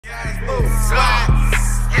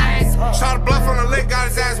Try to bluff on the lick, got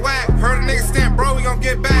his ass whack. Heard a nigga stamp, bro, we gon'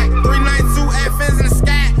 get back. 392 FNs in the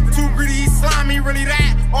scat. Too greedy, he slimy, really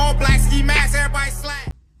that. All black ski masks, everybody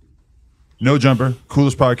slack. No Jumper,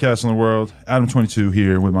 coolest podcast in the world. Adam22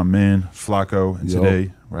 here with my man Flacco, and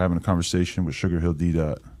today we're having a conversation with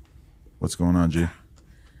Sugarhillddot. What's going on, G?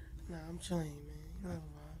 Nah, I'm chilling, man. You know the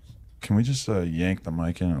vibes. Can we just yank the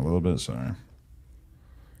mic in a little bit? Sorry.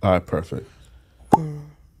 All right, perfect.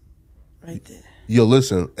 Right there. Yo,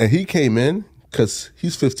 listen, and he came in because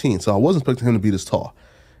he's 15, so I wasn't expecting him to be this tall,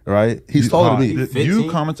 right? He's taller than me. You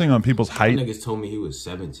commenting on people's height? Y'all niggas told me he was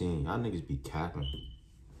 17. Y'all niggas be capping.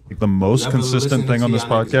 The most consistent thing on this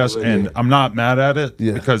podcast, and I'm not mad at it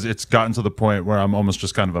because it's gotten to the point where I'm almost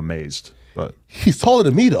just kind of amazed. But he's taller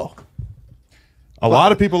than me, though. A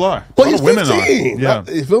lot of people are. But he's women 15. are. Yeah.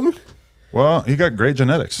 You feel me? Well, he got great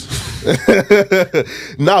genetics.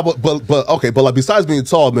 Nah, but okay, but like besides being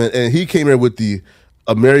tall, man, and he came here with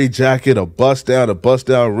a Mary jacket, a bust down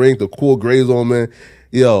ring, the cool grays on, man.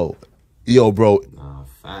 Yo, bro. Nah,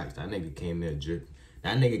 facts. That nigga came there drip.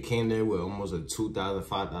 That nigga came there with almost a $2,000,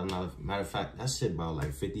 $5,000. Matter of fact, that shit about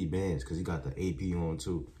like 50 bands because he got the AP on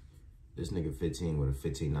too. This nigga 15 with a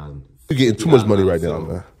 15,000. You're getting too much money right now,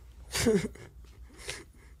 man.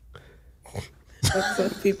 I tell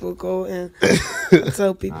people go and I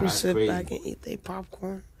tell people sit crazy. back and eat their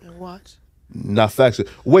popcorn and watch. Not facts.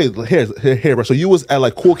 Wait, here, bro. So you was at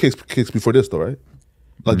like Cool Kicks before this, though, right?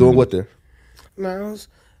 Like doing what there? Nah,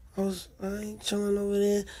 I ain't chilling over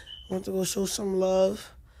there. Want to go show some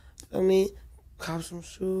love. Feel me? Cop some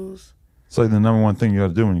shoes. It's like the number one thing you got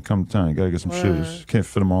to do when you come to town. You got to get some shoes. You can't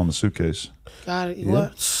fit them all in the suitcase. Got it.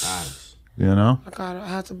 What? You know? I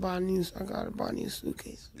had to buy a new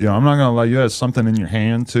suitcase. Yeah, I'm not gonna lie. You had something in your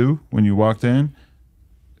hand too when you walked in.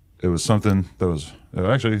 It was something that was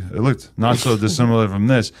actually it looked not so dissimilar from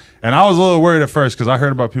this. And I was a little worried at first because I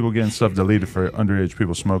heard about people getting stuff deleted for underage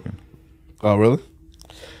people smoking. Oh, really?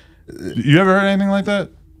 You ever heard anything like that?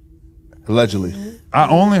 Allegedly. I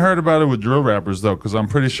only heard about it with drill rappers though, because I'm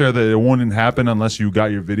pretty sure that it wouldn't happen unless you got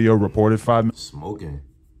your video reported 5 minutes. Smoking.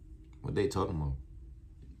 What they talking about?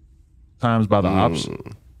 Times by the ops.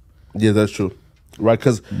 Yeah, that's true. Right?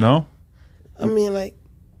 Because No. I mean, like,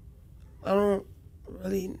 I don't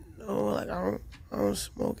really know. Like, I don't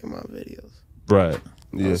smoke in my videos. Right.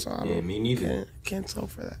 yeah, So I Yeah, me neither. Can't talk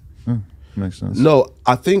for that. Makes sense. no,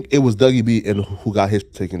 I think it was Dougie B and who got his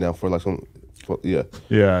taken down for like some. Yeah.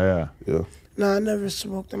 Yeah. Nah, I never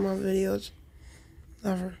smoked in my videos.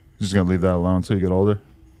 Never. Just gonna leave that alone until you get older.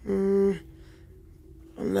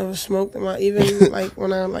 I never smoked in my, even like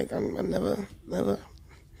when I never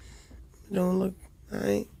don't look,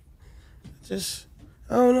 I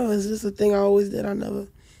don't know, it's just a thing I always did. I never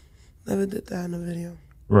did that in a video.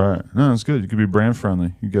 Right. No, it's good. You could be brand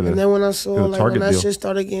friendly. You get it. And then when I saw, get a like, Target when that deal. shit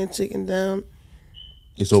started getting taken down,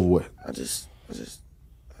 It's over with. I was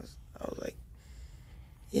like,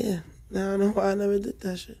 yeah, now I know why I never did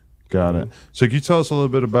that shit. Got it. So can you tell us a little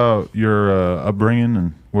bit about your upbringing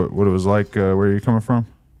and what it was like, where you're coming from?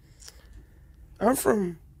 I'm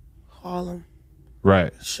from Harlem,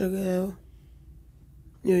 Right. Sugar Hill,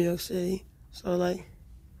 New York City. So like,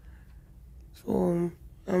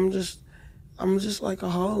 I'm just like a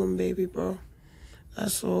Harlem baby, bro.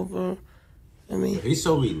 That's all, bro. I mean, He's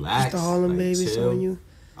so relaxed. just a Harlem like, baby. chill. So when you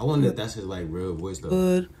I wonder if that's his like real voice though.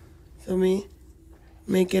 good, feel me,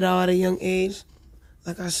 make it out at a young age,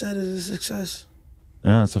 like I said, it's a success.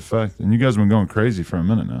 Yeah, that's a fact. And you guys have been going crazy for a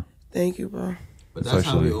minute now. Thank you, bro. But that's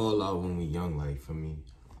how we all are when we young. Like for me,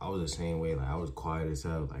 I was the same way. Like I was quiet as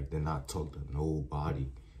hell. Like did not talk to nobody.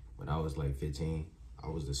 When I was like 15, I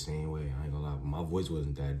was the same way. I ain't gonna lie. My voice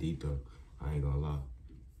wasn't that deep though. I ain't gonna lie.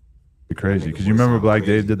 It's crazy. Because you remember Black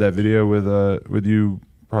Dave did that video with you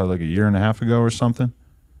probably like a year and a half ago or something?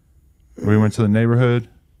 We went to the neighborhood.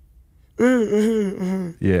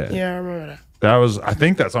 Yeah. Yeah, I remember that. That was, I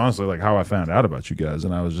think that's honestly like how I found out about you guys.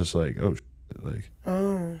 And I was just like, oh, shit. Like,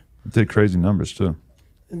 it did crazy numbers too.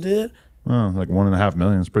 It did? Well, like 1.5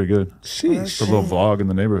 million is pretty good. Sheesh. It's a little vlog in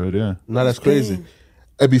the neighborhood, yeah. No, that's crazy.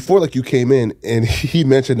 And before, like, you came in and he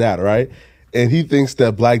mentioned that, right? And he thinks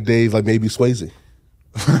that Black Dave, like, maybe Swayze.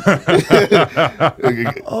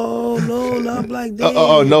 Oh, no, not Black Dave.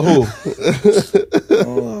 Oh, no, who?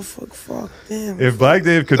 Oh, fuck, damn. If Black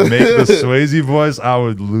Dave could make the Swayze voice, I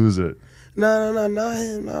would lose it. No, not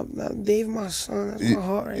him. Not Dave, my son. That's my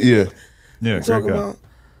heart right Yeah. there. Yeah,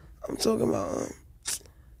 I'm talking about,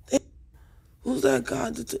 who's that guy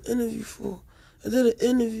I did the interview for? I did an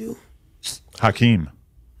interview. Hakeem.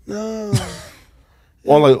 No.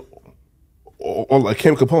 On like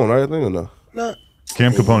Cam Capone, right? I think or no? Not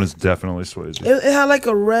Cam Component's definitely Swayze. It had like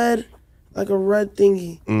a red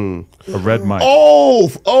thingy. A red mic.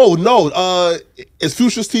 Oh no. It's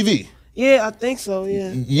Fuchsia's TV. Yeah, I think so.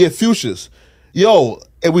 Yeah. Yeah, Fuchsia's. Yo,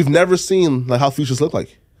 and we've never seen like how Fuchsia's look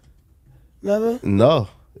like. Never. No.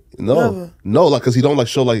 Never. No, like cause he don't like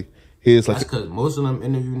show like his like. That's because most of them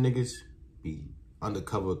interview niggas be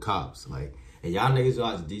undercover cops. Like, and y'all niggas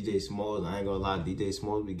watch DJ Smalls. I ain't gonna lie, DJ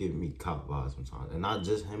Smalls be giving me cop vibes sometimes, and not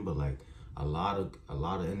just him, but like a lot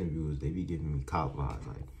of interviewers, they be giving me cop vibes.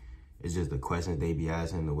 Like, it's just the questions they be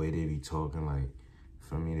asking, the way they be talking. Like,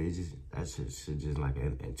 for me, that shit just like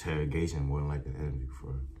an interrogation more than like an interview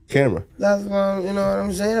for camera. That's why, you know what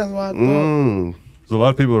I'm saying? That's why I thought. So a lot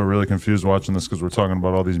of people are really confused watching this because we're talking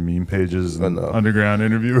about all these meme pages and underground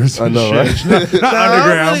interviewers. And I know, shit. right? Not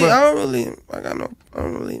underground,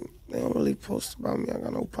 They don't really post about me. I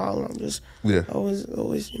got no problem. I'm just always,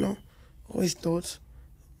 always thoughts,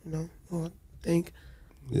 what I think.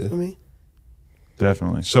 Yeah. For me.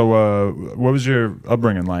 Definitely. So what was your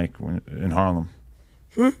upbringing like in Harlem?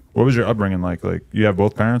 What was your upbringing like? Like, you have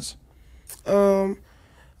both parents? I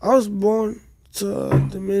was born to a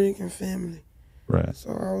Dominican family. Right. So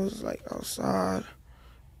I was like outside.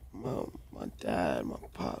 My dad, my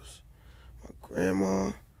pops, my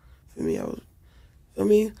grandma. I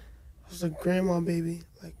was a grandma baby.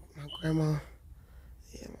 Like my grandma, my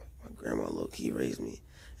grandma low key raised me.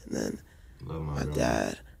 And then my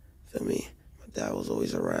dad, my dad was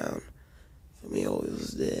always around. Always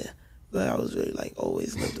was there. But I was really like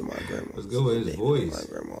always lived with my grandma. Let's go with his voice. My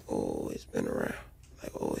grandma always been around.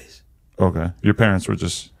 Like always. Okay. Your parents were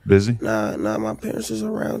just busy? Nah, my parents was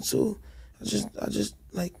around too. I just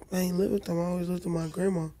like, I ain't live with them. I always lived with my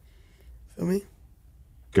grandma. Feel me?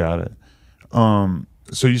 Got it.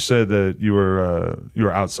 So you said that you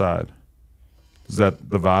were outside. Is that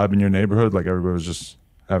the vibe in your neighborhood? Like everybody was just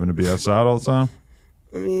having to be outside all the time?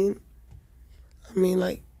 I mean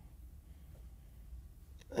like,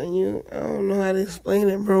 I don't know how to explain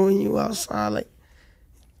it, bro. When you outside, like,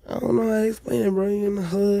 I don't know how to explain it, bro. You in the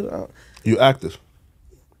hood. You active?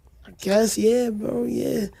 I guess, yeah, bro,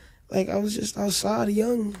 yeah. Like, I was just outside,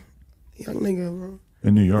 young nigga, bro.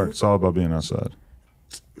 In New York, it's all about being outside.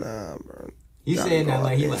 Nah, bro. He's saying that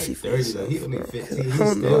like he like 30 though. He only 15. He's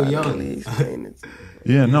still young.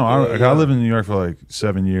 Yeah, no, I lived in New York for like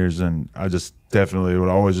 7 years, and I just definitely would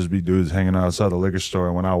always just be dudes hanging outside the liquor store.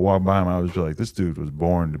 And when I walk by him, I would be like, this dude was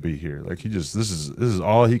born to be here. Like, this is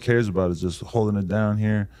all he cares about, is just holding it down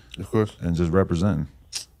here, of course, and just representing.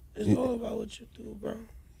 It's all about what you do, bro. You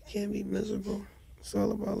can't be miserable. It's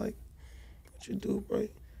all about like what you do, bro.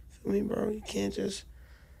 Feel me, bro? You can't just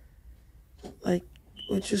like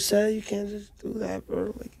what you said. You can't just do that,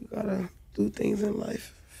 bro. Like, you gotta do things in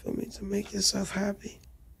life, feel me, to make yourself happy.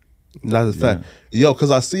 That's a fact. Yo,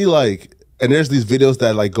 because I see like, and there's these videos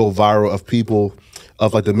that like go viral of people,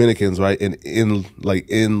 of like Dominicans, right? And in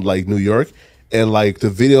New York. And like the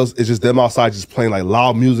videos, it's just them outside just playing like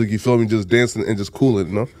loud music, you feel me? Just dancing and just cooling,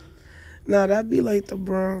 you know? Nah, that'd be like the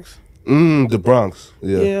Bronx. The Bronx.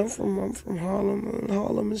 Yeah. Yeah, I'm from Harlem. And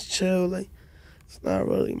Harlem is chill. Like, it's not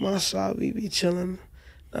really my side. We be chilling.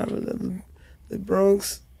 Not really the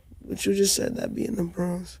Bronx. What you just said, that be in the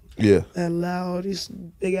Bronx. Yeah. That loud, these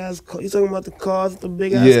big ass cars. You talking about the cars with the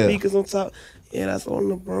big ass speakers on top? Yeah, that's all in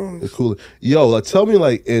the Bronx. It's cool. Yo, like, tell me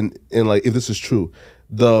like in like if this is true.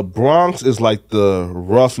 The Bronx is like the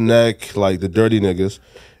roughneck, like the dirty niggas,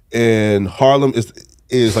 and Harlem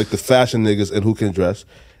is like the fashion niggas and who can dress,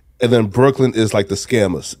 and then Brooklyn is like the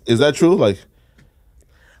scammers. Is that true? Like,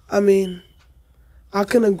 I mean, I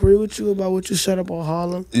can agree with you about what you said about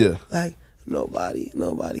Harlem. Yeah. Like, nobody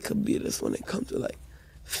could beat us when it comes to like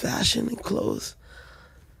fashion and clothes.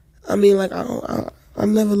 I mean, like, I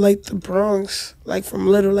never liked the Bronx. Like, from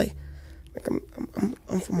little, like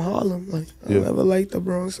I'm from Harlem. Like, I never liked the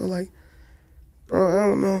Bronx. So like, bro, I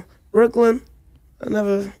don't know. Brooklyn, I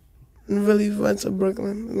never really went to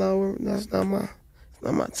Brooklyn. No, that's not my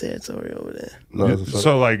territory over there. No,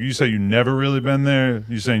 so like, you say you never really been there?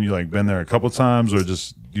 You saying you like been there a couple times, or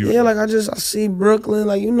just you? Yeah, like I see Brooklyn,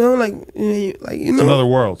 like, you know, It's another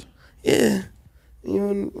world. Yeah,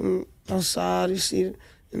 you outside, you see it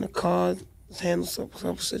in the car, handle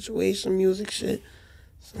some situation, music shit,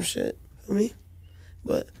 some shit for me.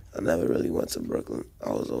 But I never really went to Brooklyn.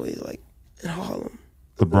 I was always like in Harlem.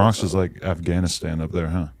 The Bronx is like Afghanistan up there,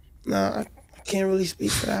 huh? Nah, I can't really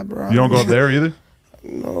speak for that, bro. You don't go up there either?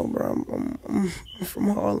 No, bro. I'm from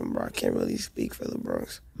Harlem, bro. I can't really speak for the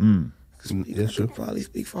Bronx. Yeah, sure. I could probably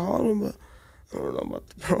speak for Harlem, but I don't know about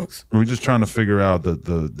the Bronx. We're just trying to figure out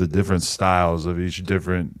the different styles of each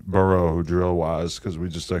different borough drill wise, because we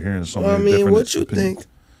just are hearing so many different what you opinions.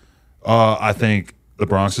 think? I think the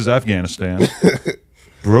Bronx is Afghanistan.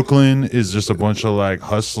 Brooklyn is just a bunch of like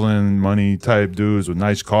hustling money type dudes with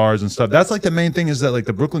nice cars and stuff. That's like the main thing, is that like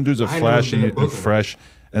the Brooklyn dudes are flashy and fresh,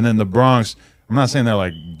 and then the Bronx, I'm not saying they're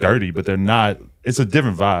like dirty, but they're not. It's a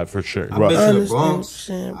different vibe for sure. I've been to the Bronx.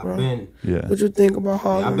 Yeah. What you think about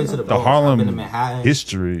Harlem? Yeah, I've been to the The Bronx. Harlem I've been to Manhattan.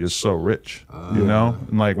 history is so rich, you know.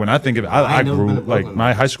 And like when I think of it, I grew like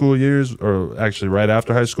my high school years, or actually right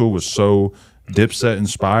after high school, was so Dipset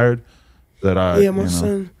inspired that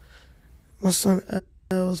my son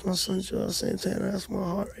Els, my son Joel Santana. That's my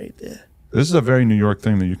heart right there. This is a very New York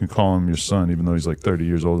thing that you can call him your son, even though he's like 30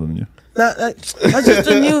 years older than you. That's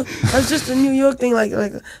just a New York thing. Like,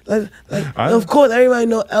 of course, everybody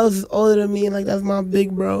know Els is older than me, and like that's my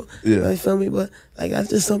big bro. Yeah, you feel me? But like that's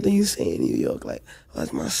just something you say in New York. Like,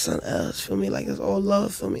 that's my son Els. Feel me? Like it's all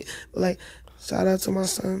love. Feel me? But like, shout out to my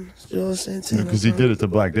son Joel Santana. Because he did it to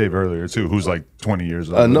Black Dave earlier too, who's like 20 years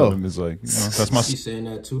old. I know. It's like, you know, that's my. He's saying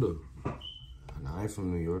that too though. And I ain't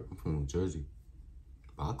from New York. I'm from New Jersey.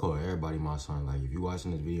 But I call everybody my son. Like if you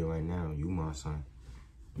watching this video right now, you my son.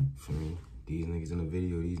 For me, these niggas in the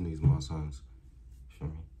video, these niggas my sons. For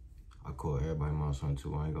me, I call everybody my son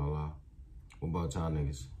too. I ain't gonna lie. What about y'all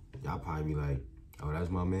niggas? Y'all probably be like, oh, that's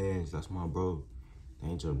my man. That's my bro. They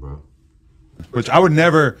ain't your bro. Which I would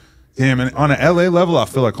never. Damn, and on an LA level, I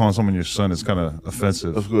feel like calling someone your son is kind of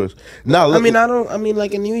offensive. of course. Now, I mean,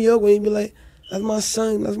 like in New York, when you be like, that's my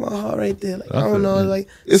son, that's my heart right there. Like, I don't know, like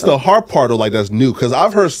it's the hard part though, like that's new, because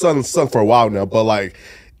I've heard son for a while now, but like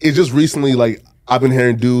it just recently, like I've been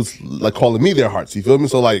hearing dudes like calling me their hearts. You feel me?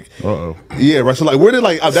 So like, yeah, right. So like, where did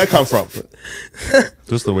like that come from?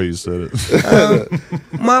 Just the way you said it.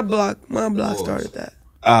 my block started that.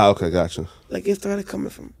 Ah, okay, gotcha. Like it started coming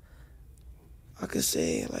from, I could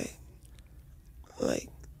say like.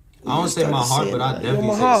 I don't say my heart, but I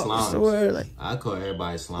definitely say slimes. Word, like, I call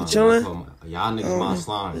everybody slimes. Y'all niggas my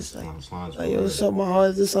slimes. Like, slimes. Like, yo, what's up, my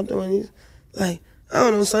heart? Is this something when you, like, I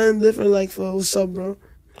don't know, something different, like, for what's up, bro?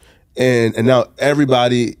 And now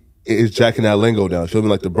everybody is jacking that lingo down. Feel me?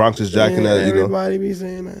 Like the Bronx is jacking that, you know. Everybody be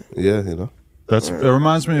saying that. Yeah, you know. It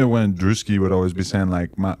reminds me of when Drewski would always be saying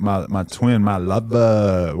like my twin, my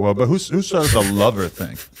lover. Well, but who started the lover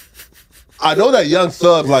thing? I know that Young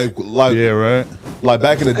Thug, like yeah, right. Like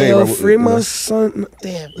back in the day, yo, right? free my son.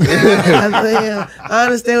 Damn. I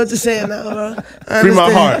understand what you're saying now, bro. Free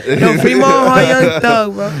my heart. Yo, free my heart, Young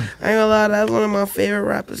Thug, bro. I ain't gonna lie, that's one of my favorite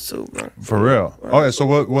rappers too, bro. For real. Okay, so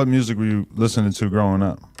what music were you listening to growing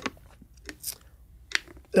up?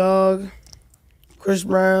 Dog, Chris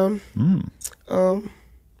Brown. Damn.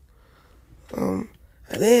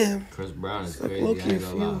 Chris Brown is crazy. Low-key I ain't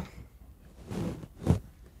gonna lie.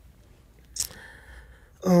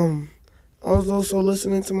 I was also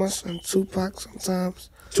listening to my son Tupac sometimes.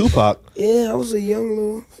 Tupac? Yeah, I was a young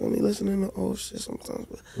little, feel me, listening to old shit sometimes.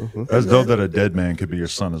 But That's dope that a dead man could be your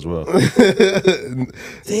son as well. damn,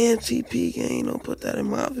 TP gang, don't put that in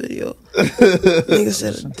my video. Nigga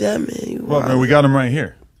said a dead man. You Well, man, we got him right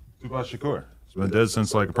here. Tupac Shakur. He's been dead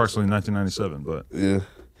since like approximately 1997, but Yeah.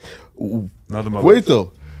 nothing but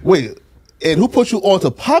Wait. And who put you on to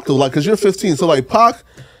Pac though? Like, cause you're 15, so like Pac,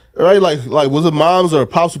 right? Like was it moms or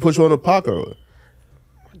pops who put you on to Pac or?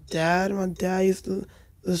 My dad used to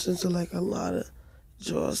listen to like a lot of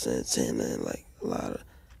Joel Santana and like a lot of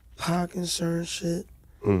Pac and certain shit.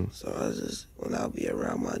 So I just, when I'll be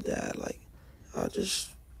around my dad, like I'll just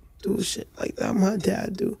do shit like that my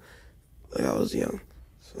dad do. Like I was young,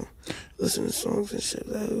 so listen to songs and shit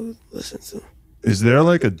that I would listen to. Is there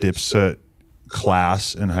like a Dipset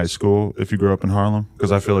class in high school if you grew up in Harlem?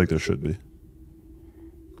 Because I feel like there should be.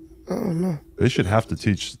 I don't know. They should have to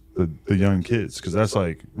teach the young kids because that's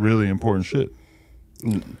like really important shit.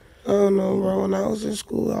 I don't know, bro. When I was in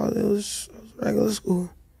school, it was regular school.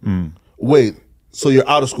 Wait, so you're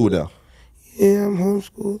out of school now? Yeah, I'm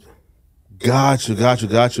homeschooled. Got you.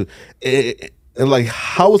 And like,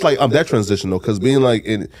 how was like that transition though? Because being like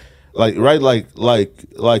in, like right, like,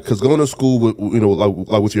 because going to school with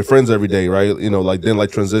like with your friends every day, right? You know, like then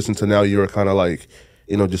like transition to now you're kind of like,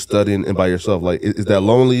 just studying and by yourself. Like, is that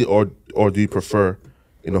lonely or do you prefer,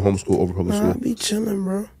 homeschool over public school? I be chilling,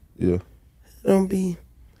 bro. Yeah. Don't be.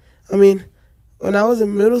 I mean, when I was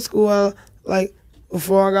in middle school,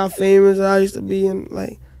 before I got famous, I used to be in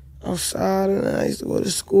like outside, and I used to go to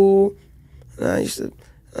school, and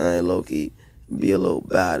I low key be a little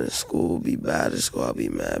bad in school, be bad in school, I'll be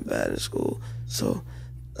mad bad in school. So,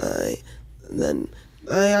 I ain't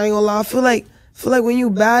gonna lie. I feel like when you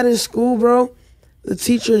bad in school, bro, the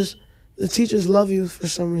teachers love you for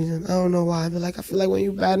some reason. I don't know why, but like I feel like when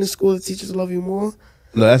you bad in school, the teachers love you more.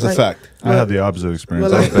 No, that's a fact. I had the opposite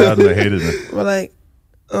experience. I was bad and I hated it. But like,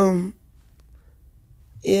 Yeah,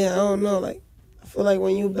 I don't know. Like, I feel like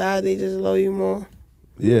when you bad, they just love you more.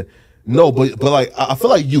 Yeah. No, but like I feel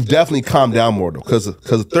like you've definitely calmed down more though, because a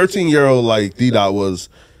 13-year-old like D-Dot was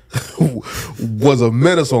a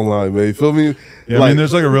menace online, man. You feel me? Yeah, like, I mean,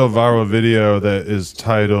 there's like a real viral video that is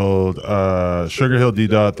titled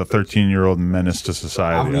 "Sugarhillddot, the 13-year-old menace to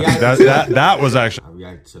society." That was actually. I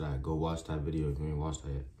reacted to that. Go watch that video if you ain't watched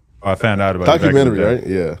that yet. I found out about documentary, it right?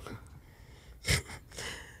 Yeah.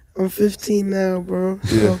 I'm 15 now, bro.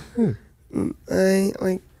 Yeah. So, I ain't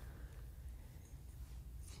like.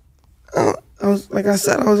 I was like I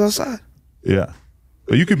said, I was outside. Yeah.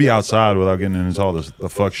 But you could be outside without getting into all the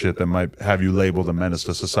fuck shit that might have you labeled a menace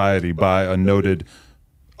to society by a noted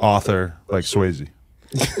author like Swayze.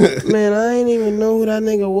 Man, I ain't even know who that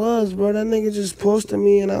nigga was, bro. That nigga just posted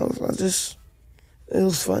me, and it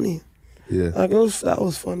was funny. Yeah. Like that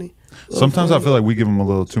was funny. Sometimes I feel like we give him a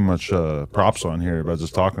little too much props on here by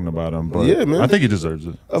just talking about him, but yeah, man. I think he deserves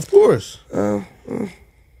it. Of course. All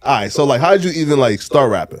right, so like, how did you even like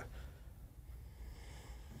start rapping?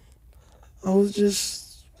 I was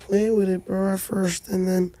just playing with it, bro, at first, and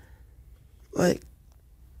then I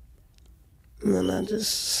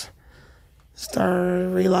just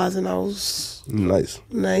started realizing I was Nice,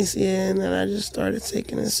 yeah, and then I just started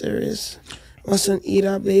taking it serious. My son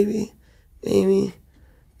Eda, baby,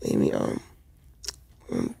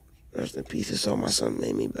 rest in peace. So my son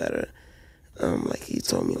made me better. Like he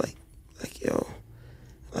told me, like yo,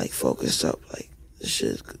 like focus up, like this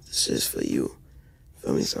is for you,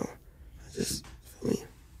 feel me? So. Just for me.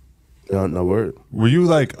 No word. Were you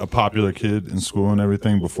like a popular kid in school and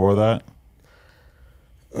everything before that?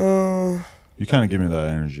 You kind of give me that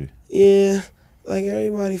energy. Yeah, like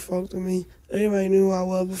everybody fucked with me. Everybody knew who I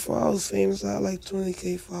was before I was famous. I had like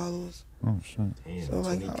 20K followers. Oh shit! Damn, So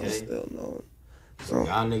like 20K? I was still known. So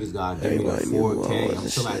Y'all niggas got give me everybody knew who I 4K. was I'm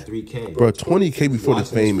and still shit. at 3K. Bro, 20K before the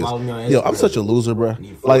Watch this, famous. follow me on Yo, I'm Instagram. such a loser, bro.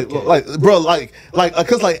 need Like, 4K.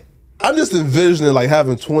 cause like I'm just envisioning like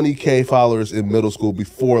having 20K followers in middle school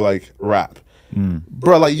before like rap.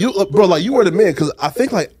 Bro, like you were the man, because I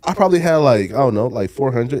think like I probably had like, I don't know, like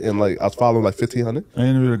 400, and like I was following like 1,500. I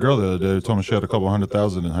interviewed a girl the other day who told me she had a couple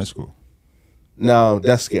 100,000 in high school. No,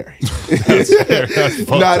 that's scary. That's fucked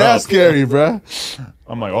Nah, that's up. scary, bro.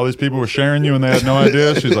 I'm like, all these people were sharing you and they had no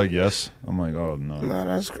idea? She's like, yes. I'm like, oh, no. Nah,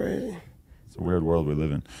 that's crazy. It's a weird world we live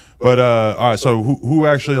in. But, all right, so who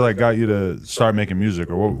actually, like, got you to start making music,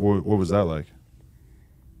 or what was that like?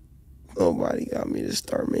 Nobody got me to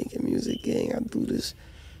start making music, gang. I do this.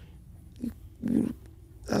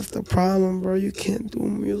 That's the problem, bro. You can't do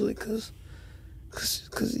music cause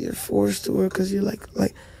you're forced to, or cause you're like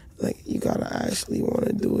you gotta actually want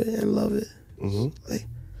to do it and love it. Like,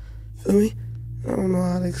 feel me? I don't know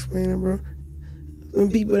how to explain it, bro.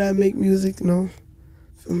 When people that make music know,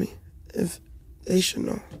 feel me? If they should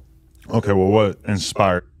know. Okay, well, what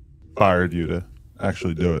inspired you to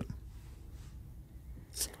actually do it?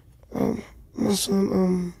 My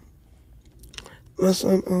son,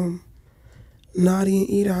 Nadi and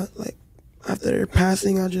Eda, like, after their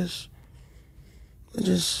passing, I just that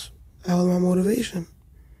was my motivation.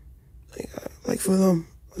 Like for them,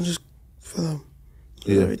 for them.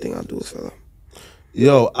 Yeah. Everything I do is for them.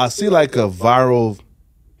 Yo, I see like a viral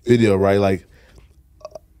video, right? Like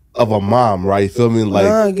of a mom, right? You feel me? Like,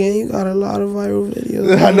 Nah, again, you got a lot of viral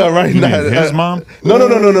videos. I know, right? You mean his mom? No,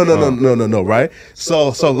 right?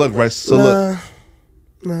 So look, right? So look,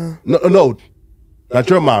 no, not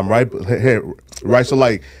your mom, right? But here, right? So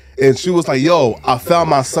like, and she was like, "Yo, I found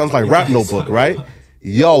my son's like rap notebook, right?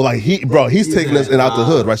 Yo, like he's taking us in out the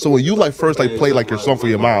hood, right? So when you like first like play like your song for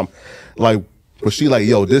your mom, like was she like,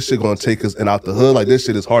 "Yo, this shit gonna take us in out the hood? Like this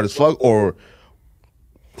shit is hard as fuck," or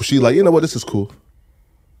was she like, "You know what, this is cool"?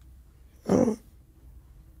 I don't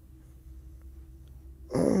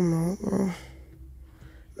know, bro.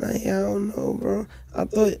 Nah, yeah, I don't know, bro. I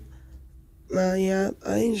thought, I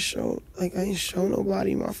ain't show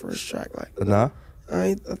nobody my first track. Like, Nah.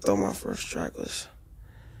 I thought my first track was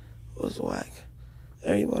whack.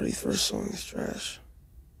 Everybody's first song is trash.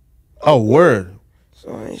 Oh, word. So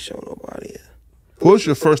I ain't show nobody yet. What was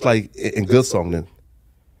your first like in good song then?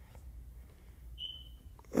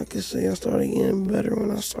 I could say I started getting better when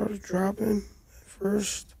I started dropping at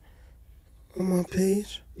first on my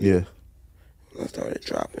page. Yeah. When I started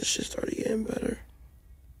dropping, shit started getting better.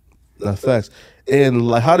 That's facts. And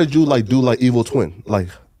like, how did you like do like Evil Twin? Like,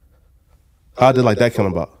 how did like that come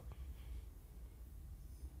about?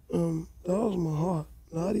 That was my heart.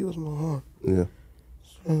 Naughty was my heart. Yeah.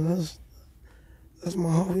 So that's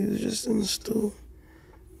my heart. We was just in the stool.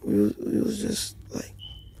 We was just like,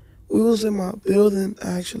 we was in my building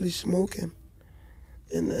actually smoking.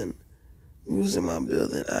 and then we was in my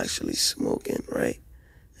building actually smoking, right?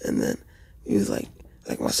 And then he was like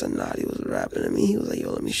my son Nadi was rapping to me. He was like,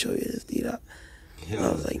 yo, let me show you this D-Dot. And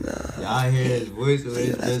I was like, nah. Y'all hear his voice, but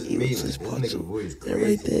it's that's just me. Evil's This nigga voice And right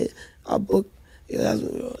crazy. there, I booked. Yeah, that's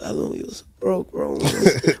when we was broke, bro.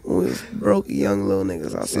 When we was broke, young little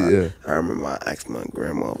niggas outside. Yeah. I remember I asked my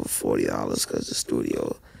grandma for $40 because the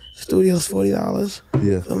studio's $40.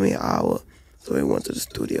 Yeah. For me, an hour. So we went to the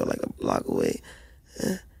studio like a block away,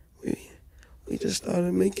 and we just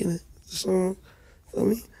started making it. The song, for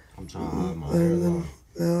me. I'm trying to hide my hair long.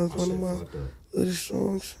 Now it's My one shit of my fucked up. latest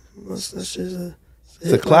songs. That shit's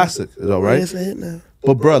It's a classic, though, right? Yeah, it's a hit now.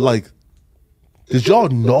 But bro, like, did y'all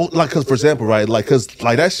know? Like, cause for example, right? Like, cause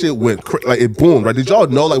like that shit went like it boomed, right? Did y'all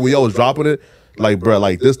know like when y'all was dropping it? Like, bro,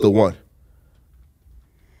 like this the one.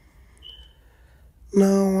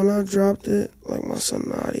 No, when I dropped it, like my son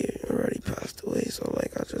Nadi already passed away, so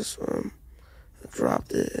like I just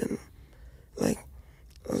dropped it and like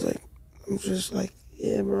I was like, I'm just like,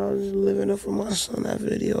 yeah, bro, I was just living up for my son. That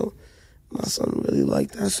video, my son really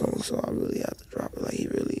liked that song, so I really had to drop it. Like he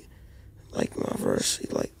really liked my verse. He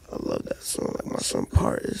like, I love that song. Like my son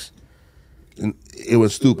part is, And it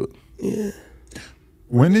was stupid. yeah.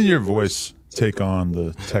 When did your voice take on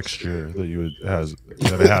the texture that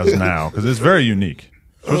it has now? Because it's very unique,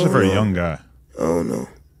 especially for a young guy. I don't know.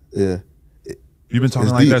 Yeah. You've been talking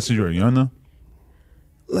It's like deep. that since you were young, though.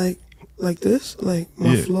 Like this, like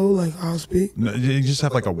my Yeah. flow, like how I speak. No, you just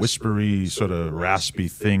have like a whispery, sort of raspy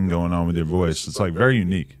thing going on with your voice. It's like very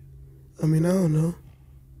unique. I mean, I don't know.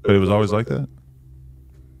 But it was always like that.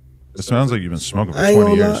 It sounds like you've been smoking for I ain't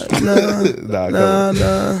 20 gonna years. lie. Nah, come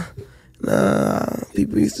on. Nah.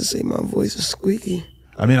 People used to say my voice is squeaky.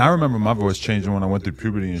 I mean, I remember my voice changing when I went through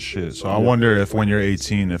puberty and shit. So I wonder if when you're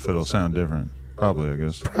 18, if it'll sound different. Probably, I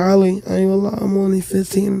guess. Probably. I ain't gonna lie. I'm only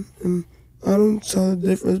 15 and I don't tell the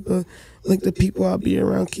difference, but like the people I be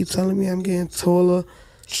around keep telling me I'm getting taller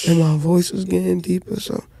and my voice is getting deeper.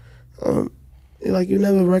 So, like you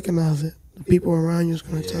never recognize it. The people around you is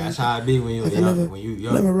gonna Yeah, tell that's you. how it be when you Like I young. never, When you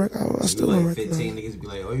young, I when still you don't like recognize 15, it. niggas be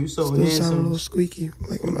like, "Oh, you so Still sound a little handsome. squeaky,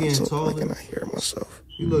 like when I getting talk, like taller. and I hear myself.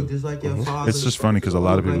 You look just like your father." It's just funny because a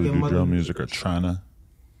lot of You people look who like do your drill mother. music are trying to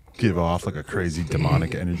give off like a crazy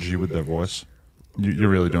demonic energy with their voice. You're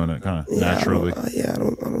really doing it kind of naturally. I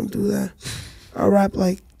don't do that. I rap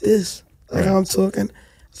like this, like how I'm talking.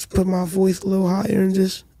 Just put my voice a little higher and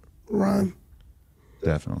just rhyme.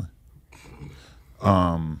 Definitely.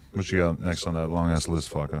 What you got next on that long ass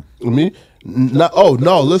list, Flocka? Me? Oh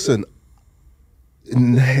no! Listen,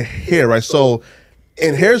 here, right? So,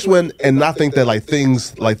 and here's when, and I think that like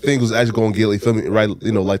things was actually going to get, like, feel me, right?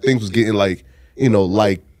 You know, like things was getting like, you know,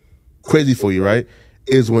 like crazy for you, right?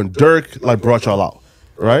 Is when Dirk like brought y'all out,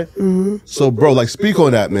 right? Mm-hmm. So, bro, like speak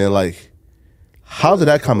on that, man. Like, how did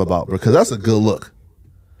that come about, bro? Because that's a good look.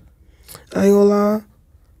 I ain't gonna lie.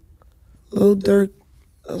 Lil Durk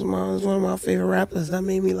was one of my favorite rappers. That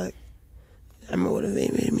made me like, that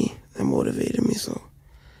motivated me. So,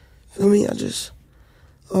 feel me? I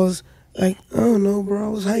was like, I don't know, bro. I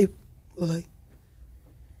was hyped. But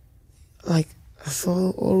like I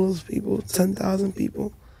saw all those people, 10,000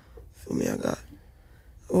 people. Feel me? It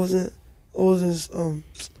wasn't,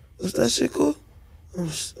 what's that shit called?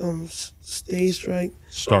 Stage strike.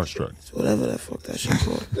 Starstruck. Whatever that fuck that shit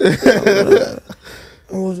called.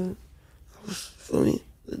 Feel me?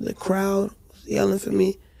 The crowd was yelling for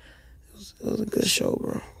me. It was a good show,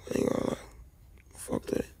 bro. I ain't gonna lie. Fucked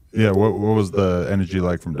with it. Yeah, what was the energy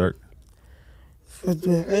like from Dirk? Fucked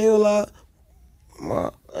with it. I ain't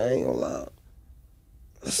gonna lie.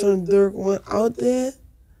 As soon as Dirk went out there,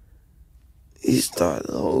 he started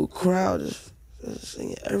the whole crowd just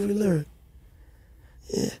singing every lyric.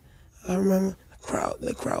 Yeah, I remember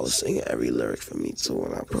the crowd was singing every lyric for me too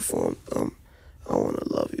when I performed I Wanna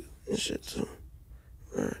Love You and shit too.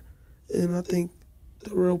 Right. And I think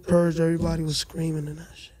the real purge, everybody was screaming and that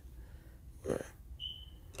shit. Right.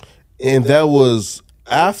 And that was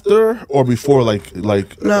after or before, like.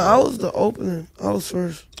 No, I was the opening. I was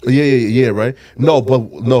first. Yeah, right. No, but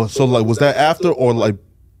no. So like, was that after or like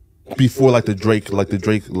before, like the Drake,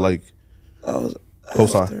 like. I was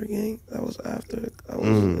Co-sign. after, gang. That was after. I was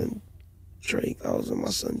in Drake. I was with my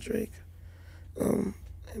son Drake. In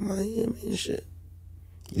Miami and shit.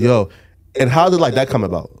 Yo, and how did like that come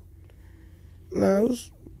about? Nah, it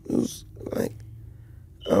was like,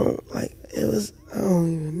 I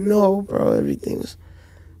don't even know, bro. Everything was,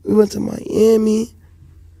 we went to Miami.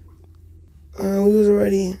 We was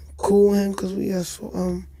already cool with him because we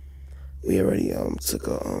already took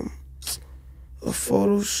a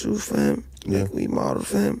photo shoot for him. Yeah. Like we modeled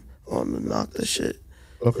for him on the Knock the shit.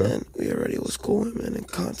 Okay. And we already was cool with him and in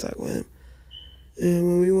contact with him. And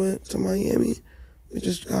when we went to Miami, we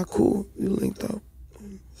just got cool. We linked up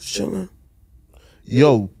and was chilling.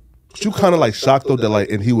 Yo, was you kind of like shocked though that like,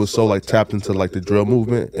 and he was so like tapped into like the drill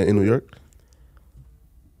movement in New York?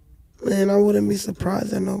 Man, I wouldn't be surprised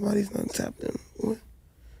that nobody's not tapped in with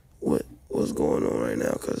what's going on right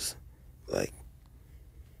now, because, like,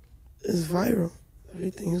 it's viral.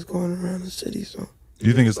 Everything is going around the city, so. Do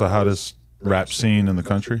you think it's the hottest rap scene in the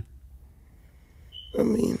country? I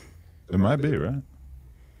mean, It might be, right?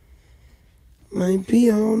 might be,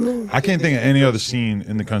 I don't know. I can't think of any other scene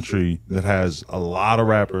in the country that has a lot of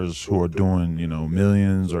rappers who are doing, you know,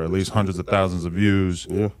 millions or at least hundreds of thousands of views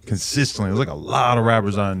consistently. There's like a lot of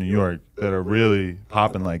rappers out in New York that are really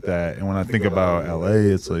popping like that. And when I think about LA,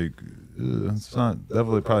 it's like, it's not,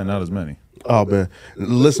 definitely probably not as many. Oh man,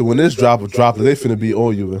 listen, when this drop, they finna be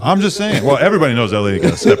on you, man. I'm just saying. Well, everybody knows LA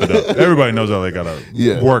got to step it up. Everybody knows LA got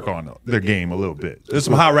to work on their game a little bit. There's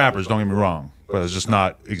some hot rappers, don't get me wrong, but it's just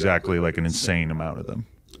not exactly like an insane amount of them.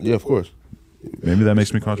 Yeah, of course. Maybe that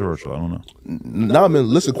makes me controversial. I don't know. Nah, man,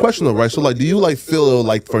 listen, question though, right? So, like, do you, like, feel,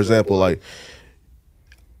 like, for example, like,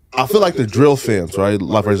 I feel like the drill fans, right?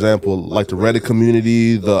 Like, for example, like the Reddit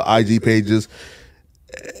community, the IG pages,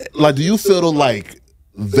 like, do you feel like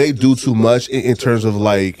they do too much in terms of,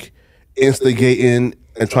 like, instigating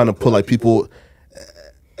and trying to put, like, people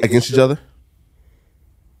against each other?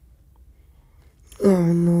 I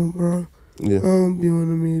don't know, bro. Yeah. I don't be on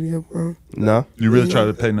the media, bro. Nah? You really try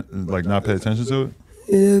to pay, like, not pay attention to it?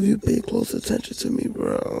 Yeah, if you pay close attention to me,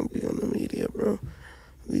 bro, I don't be on the media, bro.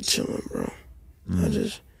 I be chilling, bro. I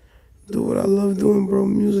just do what I love doing, bro.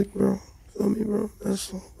 Music, bro. Feel me, bro?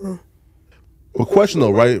 That's all, bro. Well, question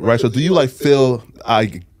though, right? So do you, like, feel,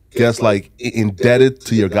 I guess, like, indebted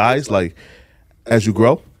to your guys, like, as you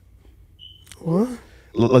grow? What?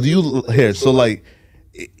 Do you, here, so, like,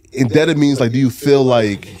 indebted means, like, do you feel,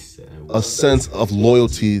 like, a sense of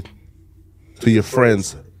loyalty to your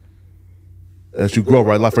friends as you grow,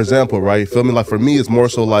 right? Like, for example, right? Feel me? Like, for me, it's more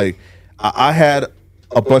so, like, I had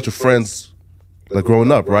a bunch of friends, like,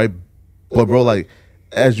 growing up, right? But, bro, like,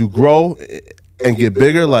 as you grow and get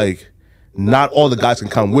bigger, like, not all the guys can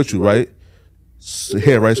come with you, right? So,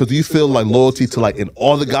 here, right? So do you feel, like, loyalty to, like, in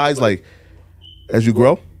all the guys, like, as you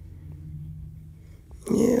grow?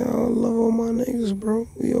 Yeah, I love all my niggas, bro.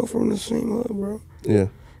 We all from the same hood, bro. Yeah.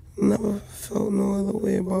 Never felt no other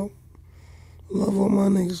way about love all my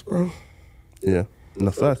niggas, bro. Yeah.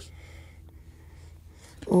 No facts.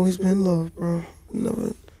 Always been love, bro.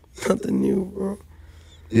 Never, nothing new, bro.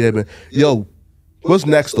 Yeah, man. Yo, what's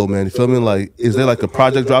next, though, man? You feel me? Like, is there, like, a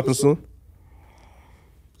project dropping soon?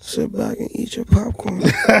 Sit back and eat your popcorn.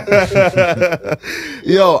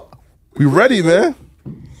 Yo, we ready, man.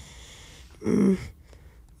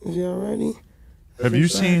 Is y'all ready? Have you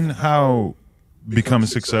seen how becoming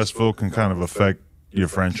successful can kind of affect your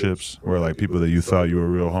friendships, where like people that you thought you were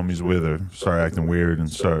real homies with or start acting weird and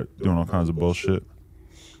start doing all kinds of bullshit?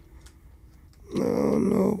 No, I don't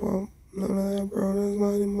know about none of that, bro. That's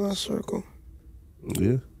not in my circle.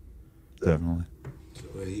 Yeah. Definitely. So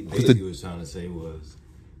what he basically was trying to say was,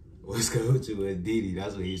 what's going to with Didi?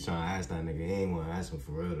 That's what he's trying to ask that nigga. He ain't want to ask him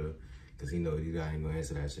for real, though, because he know you guys ain't going to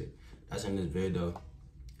answer that shit. That's in this video.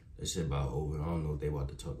 This shit about over. I don't know what they about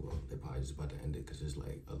to talk about. They probably just about to end it because there's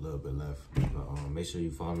like a little bit left. But make sure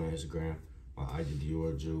you follow me on Instagram. My IG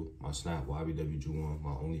DiorJew. My Snap YBWJew1.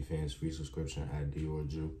 My Onlyfans free subscription at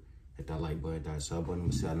DiorJew. Hit that like button, hit that sub button.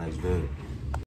 We'll see you next video.